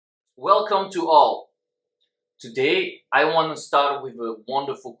Welcome to all. Today, I want to start with a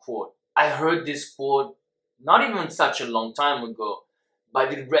wonderful quote. I heard this quote not even such a long time ago,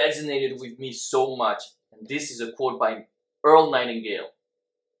 but it resonated with me so much. And this is a quote by Earl Nightingale.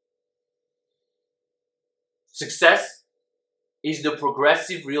 Success is the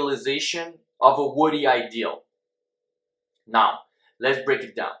progressive realization of a worthy ideal. Now, let's break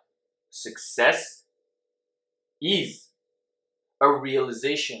it down. Success is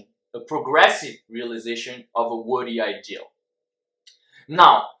a progressive realization of a worthy ideal.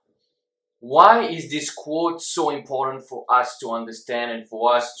 Now, why is this quote so important for us to understand and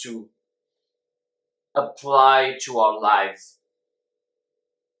for us to apply to our lives?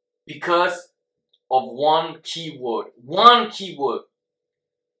 Because of one key word,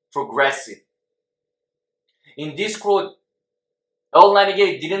 progressive. In this quote, Earl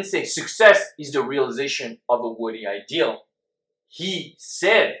Nightingale didn't say success is the realization of a worthy ideal. He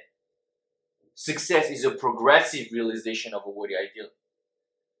said success is a progressive realization of a worthy ideal.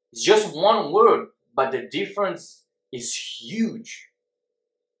 It's just one word, but the difference is huge.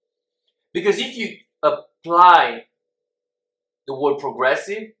 Because if you apply the word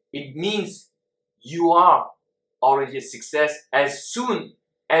progressive, it means you are already a success as soon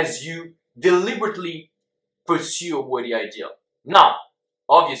as you deliberately pursue a worthy ideal. Now,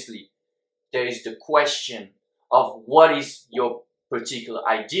 obviously, there is the question of what is your particular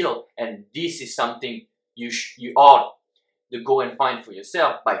ideal, and this is something you ought to go and find for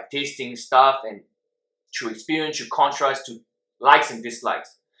yourself by tasting stuff and through experience, you contrast to likes and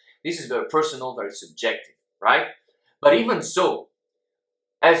dislikes. This is very personal, very subjective, right? But even so,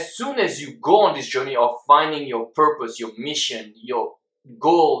 as soon as you go on this journey of finding your purpose, your mission, your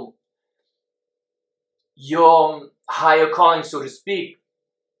goal, your higher calling, so to speak,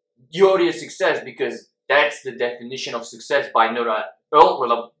 you're already a success, because that's the definition of success by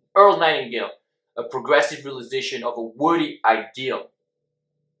Earl Nightingale, a progressive realization of a worthy ideal.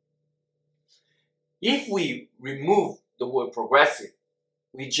 If we remove the word progressive,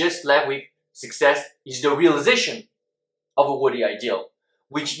 we just left with success is the realization of a worthy ideal,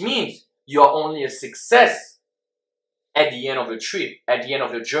 which means you are only a success at the end of the trip, at the end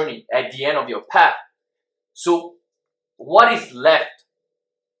of the journey, at the end of your path. So what is left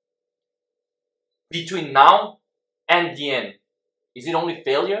between now and the end? Is it only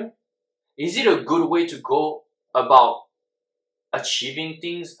failure? Is it a good way to go about achieving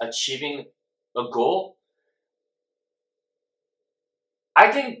things, achieving a goal?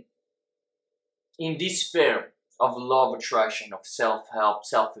 I think in this sphere of law of attraction, of self-help,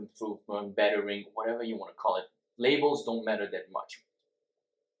 self-improvement, bettering, whatever you want to call it, labels don't matter that much.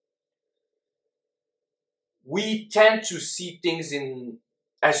 We tend to see things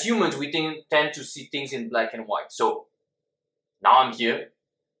as humans, we tend to see things in black and white. So now I'm here.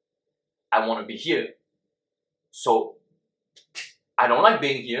 I want to be here. So I don't like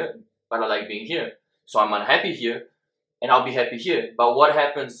being here, but I like being here. So I'm unhappy here, and I'll be happy here. But what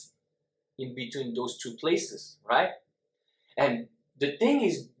happens in between those two places, right? And the thing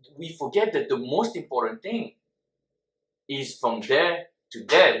is, we forget that the most important thing is from there to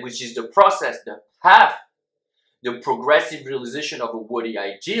there, which is the process, the path, the progressive realization of a worthy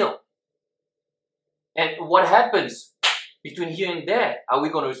ideal. And what happens between here and there? Are we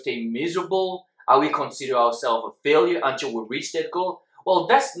going to stay miserable? Are we consider ourselves a failure until we reach that goal? Well,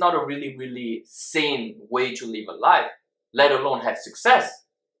 that's not a really, really sane way to live a life, let alone have success.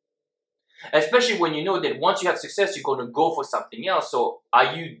 Especially when you know that once you have success, you're going to go for something else. So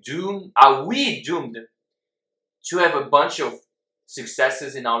are we doomed to have a bunch of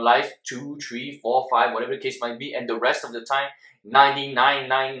successes in our lives, 2, 3, 4, 5, whatever the case might be, and the rest of the time,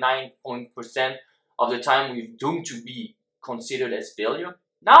 99.9% of the time, we're doomed to be considered as failure?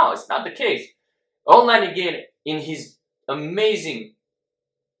 No, it's not the case. Earl Nightingale, in his amazing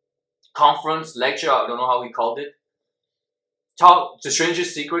conference, lecture, I don't know how he called it, The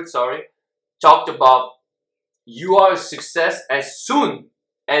Stranger's Secret, talked about you are a success as soon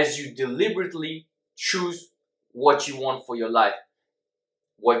as you deliberately choose what you want for your life.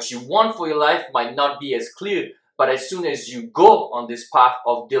 What you want for your life might not be as clear, but as soon as you go on this path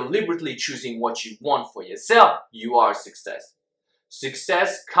of deliberately choosing what you want for yourself, you are a success.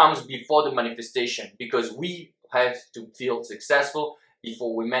 Success comes before the manifestation, because we have to feel successful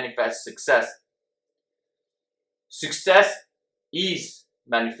before we manifest success. Success is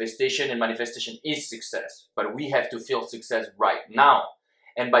manifestation, and manifestation is success, but we have to feel success right now.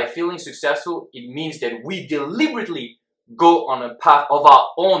 And by feeling successful, it means that we deliberately go on a path of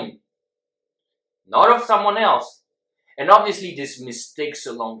our own, not of someone else. And obviously there's mistakes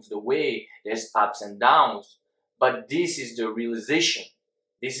along the way, there's ups and downs, but this is the realization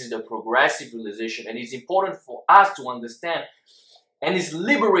This is the progressive realization, and it's important for us to understand, and it's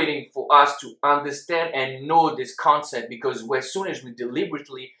liberating for us to understand and know this concept, because as soon as we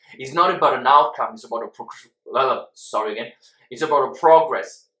deliberately, it's not about an outcome, it's about it's about a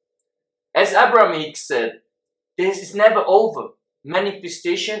progress. As Abraham Hicks said, this is never over.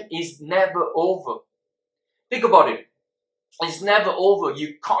 Manifestation is never over. Think about it. It's never over.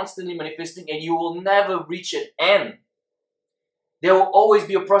 You're constantly manifesting and you will never reach an end. There will always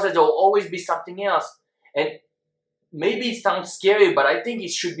be a process. There will always be something else. And maybe it sounds scary, but I think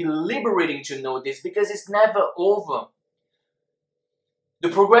it should be liberating to know this, because it's never over. The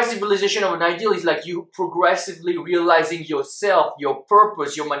progressive realization of an ideal is like you progressively realizing yourself, your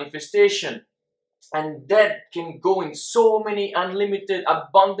purpose, your manifestation. And that can go in so many unlimited,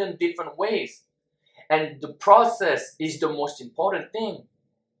 abundant different ways. And the process is the most important thing.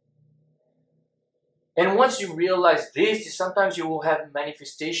 And once you realize this, sometimes you will have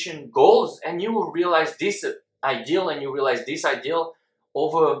manifestation goals, and you will realize this ideal, and you realize this ideal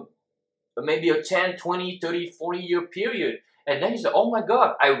over maybe a 10, 20, 30, 40 year period. And then you say, oh my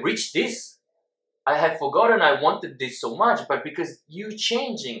God, I reached this. I had forgotten I wanted this so much, but because you're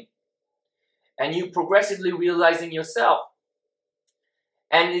changing and you progressively realizing yourself.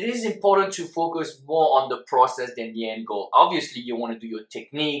 And it is important to focus more on the process than the end goal. Obviously, you want to do your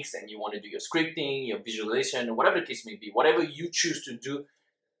techniques and you want to do your scripting, your visualization, whatever the case may be, whatever you choose to do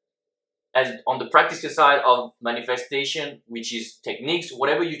as on the practical side of manifestation, which is techniques,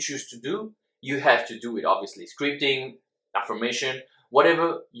 whatever you choose to do, you have to do it, obviously. Scripting, affirmation,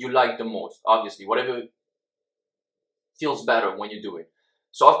 whatever you like the most, obviously, whatever feels better when you do it.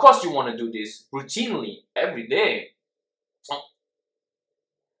 So, of course, you want to do this routinely every day.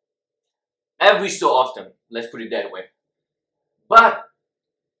 Every so often, let's put it that way. But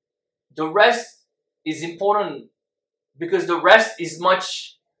the rest is important, because the rest is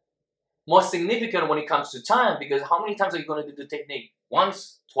much more significant when it comes to time, because how many times are you going to do the technique?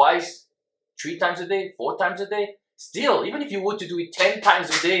 Once, twice, 3 times a day, 4 times a day? Still, even if you were to do it 10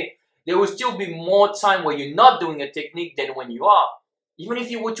 times a day, there will still be more time where you're not doing a technique than when you are. Even if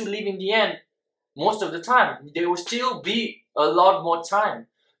you were to leave in the end, most of the time, there will still be a lot more time.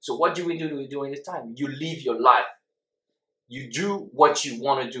 So what do we do during this time? You live your life. You do what you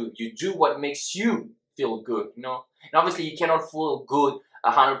want to do. You do what makes you feel good, you know. And obviously, you cannot feel good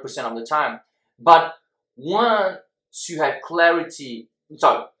 100% of the time. But once you have clarity,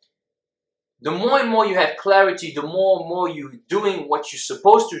 the more and more you have clarity, the more and more you're doing what you're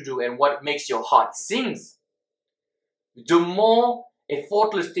supposed to do and what makes your heart sings, the more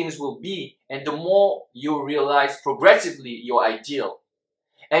effortless things will be, and the more you realize progressively your ideal.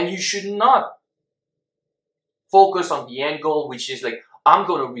 And you should not focus on the end goal, which is like, I'm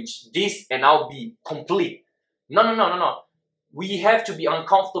going to reach this and I'll be complete. No. We have to be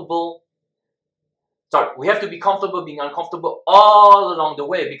uncomfortable. We have to be comfortable being uncomfortable all along the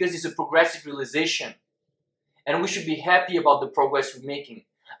way, because it's a progressive realization. And we should be happy about the progress we're making.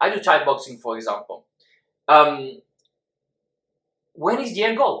 I do Thai boxing, for example. When is the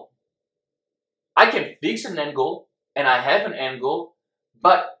end goal? I can fix an end goal, and I have an end goal.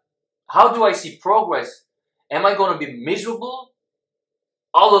 But how do I see progress? Am I going to be miserable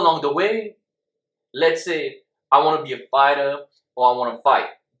all along the way? Let's say I want to be a fighter or I want to fight.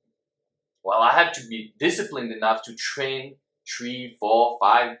 Well, I have to be disciplined enough to train 3, 4,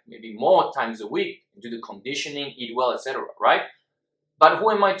 5, maybe more times a week, do the conditioning, eat well, etc., right? But who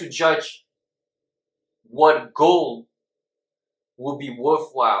am I to judge what goal will be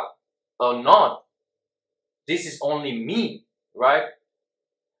worthwhile or not? This is only me, right?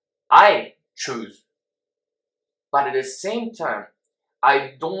 I choose. But at the same time,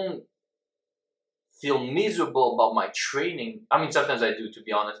 I don't feel miserable about my training. I mean, sometimes I do, to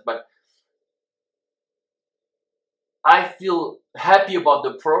be honest, but I feel happy about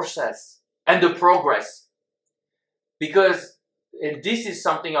the process and the progress. Because, and this is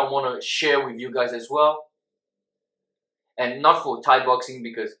something I want to share with you guys as well. And not for Thai boxing,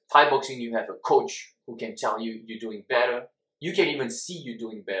 because Thai boxing, you have a coach who can tell you you're doing better. You can even see you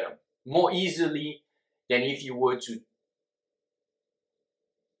doing better more easily than if you were to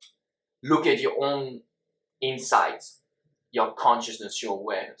look at your own insights, your consciousness, your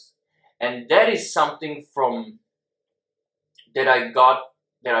awareness. And that is something that I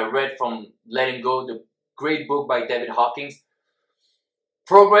read from Letting Go, the great book by David Hawkins.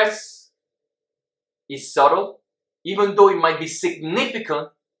 Progress is subtle, even though it might be significant,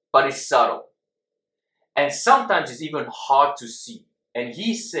 but it's subtle. And sometimes it's even hard to see. And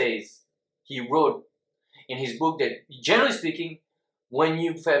he wrote in his book that, generally speaking, when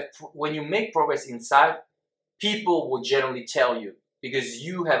you make progress inside, people will generally tell you because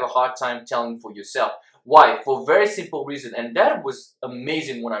you have a hard time telling for yourself. Why? For a very simple reason, and that was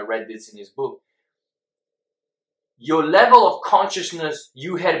amazing when I read this in his book. Your level of consciousness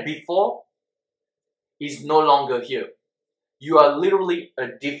you had before is no longer here. You are literally a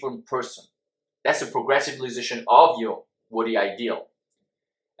different person. That's a progressive realization of your worthy ideal.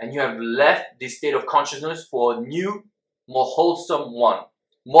 And you have left this state of consciousness for a new, more wholesome one,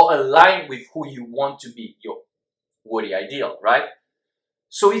 more aligned with who you want to be, your worthy ideal, right?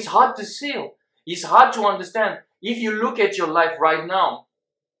 So it's hard to see. It's hard to understand. If you look at your life right now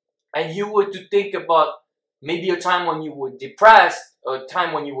and you were to think about maybe a time when you were depressed, a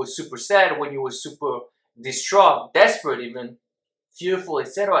time when you were super sad, when you were super distraught, desperate even, fearful,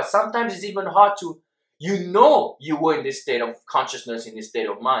 etc. Sometimes it's even hard to, you were in this state of consciousness, in this state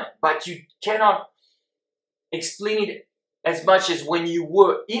of mind, but you cannot explain it as much as when you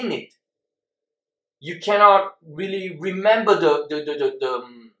were in it. You cannot really remember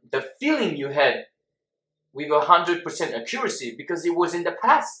the feeling you had with 100% accuracy because it was in the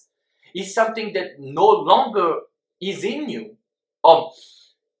past. It's something that no longer is in you.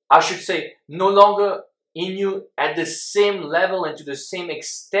 I should say, no longer in you at the same level and to the same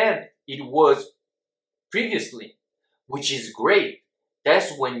extent it was previously, which is great.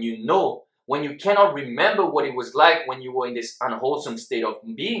 That's when you know, when you cannot remember what it was like when you were in this unwholesome state of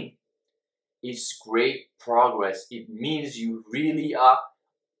being. It's great progress. It means you really are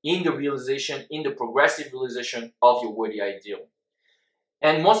in the realization, in the progressive realization of your worthy ideal.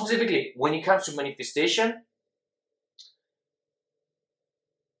 And more specifically, when it comes to manifestation,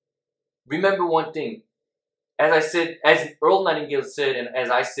 remember one thing. As I said, as Earl Nightingale said, and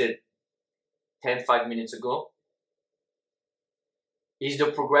as I said 5 minutes ago, is the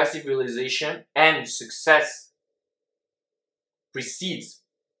progressive realization and success precedes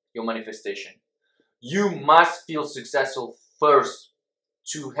your manifestation. You must feel successful first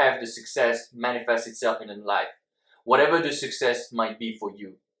to have the success manifest itself in life. Whatever the success might be for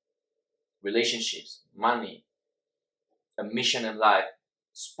you. Relationships, money, a mission in life,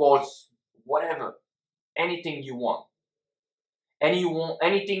 sports, whatever. Anything you want.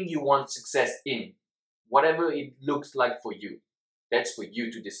 Anything you want success in. Whatever it looks like for you. That's for you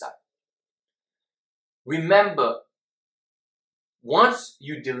to decide. Remember, once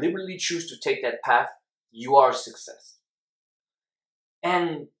you deliberately choose to take that path, you are a success.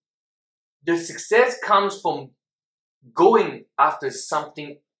 And the success comes from going after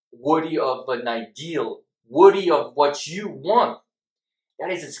something worthy of an ideal, worthy of what you want.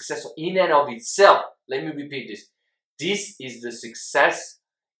 That is a success in and of itself. Let me repeat this. This is the success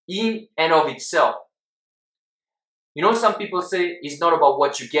in and of itself. You know, some people say it's not about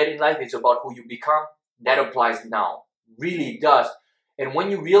what you get in life, it's about who you become. That applies now. Really does. And when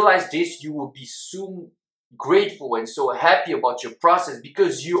you realize this, you will be so grateful and so happy about your process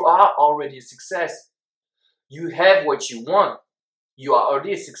because you are already a success. You have what you want. You are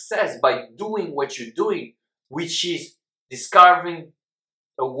already a success by doing what you're doing, which is discovering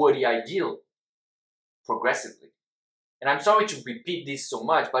a worthy ideal progressively. And I'm sorry to repeat this so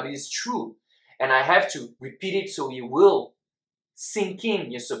much, but it is true. And I have to repeat it so it will sink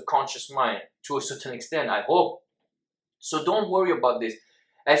in your subconscious mind to a certain extent, I hope. So don't worry about this.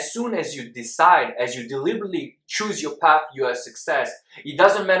 As soon as you decide, as you deliberately choose your path, you are a success. It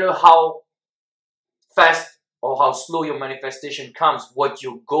doesn't matter how fast or how slow your manifestation comes, what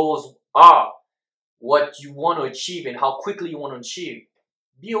your goals are, what you want to achieve, and how quickly you want to achieve.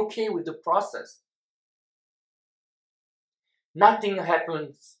 Be okay with the process. Nothing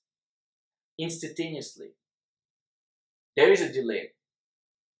happens instantaneously. There is a delay.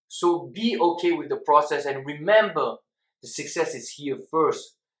 So be okay with the process and remember the success is here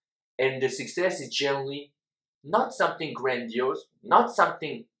first. And the success is generally not something grandiose, not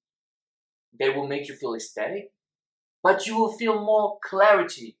something that will make you feel ecstatic, but you will feel more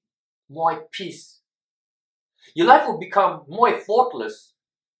clarity, more at peace. Your life will become more effortless.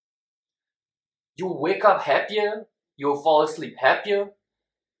 You'll wake up happier, you'll fall asleep happier,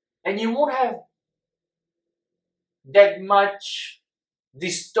 and you won't have that much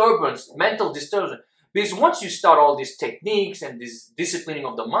disturbance, mental disturbance. Because once you start all these techniques and this disciplining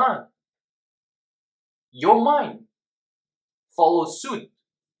of the mind, your mind follows suit.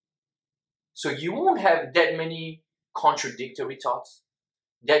 So you won't have that many contradictory thoughts,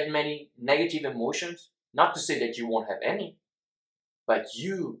 that many negative emotions. Not to say that you won't have any, but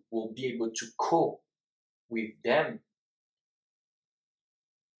you will be able to cope with them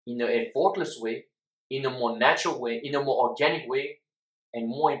in an effortless way, in a more natural way, in a more organic way, and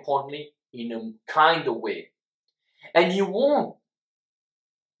more importantly, in a kinder way. And you won't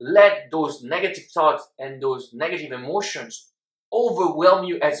let those negative thoughts and those negative emotions overwhelm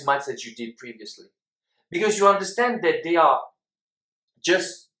you as much as you did previously. Because you understand that they are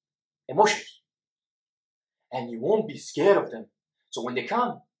just emotions. And you won't be scared of them. So when they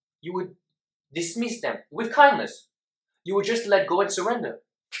come, you would dismiss them with kindness. You will just let go and surrender.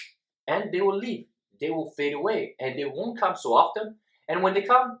 And they will leave. They will fade away. And they won't come so often. And when they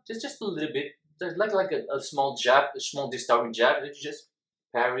come, just a little bit. There's like a small jab, a small disturbing jab. That you just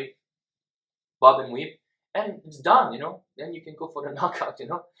parry, bob and weave. And it's done, Then you can go for the knockout,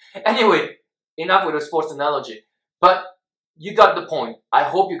 Anyway, enough with the sports analogy. But you got the point. I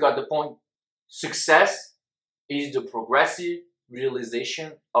hope you got the point. Success is the progressive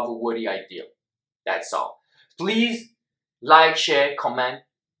realization of a worthy ideal. That's all. Please like, share, comment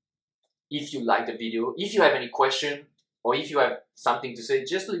if you like the video. If you have any question or if you have something to say,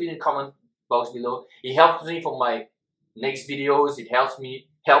 just leave it in the comment box below. It helps me for my next videos. It helps me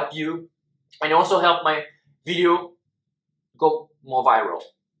help you and also help my video go more viral.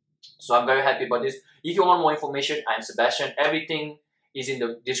 So I'm very happy about this. If you want more information, I'm Sebastian. Everything is in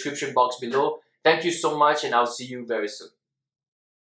the description box below. Thank you so much and I'll see you very soon.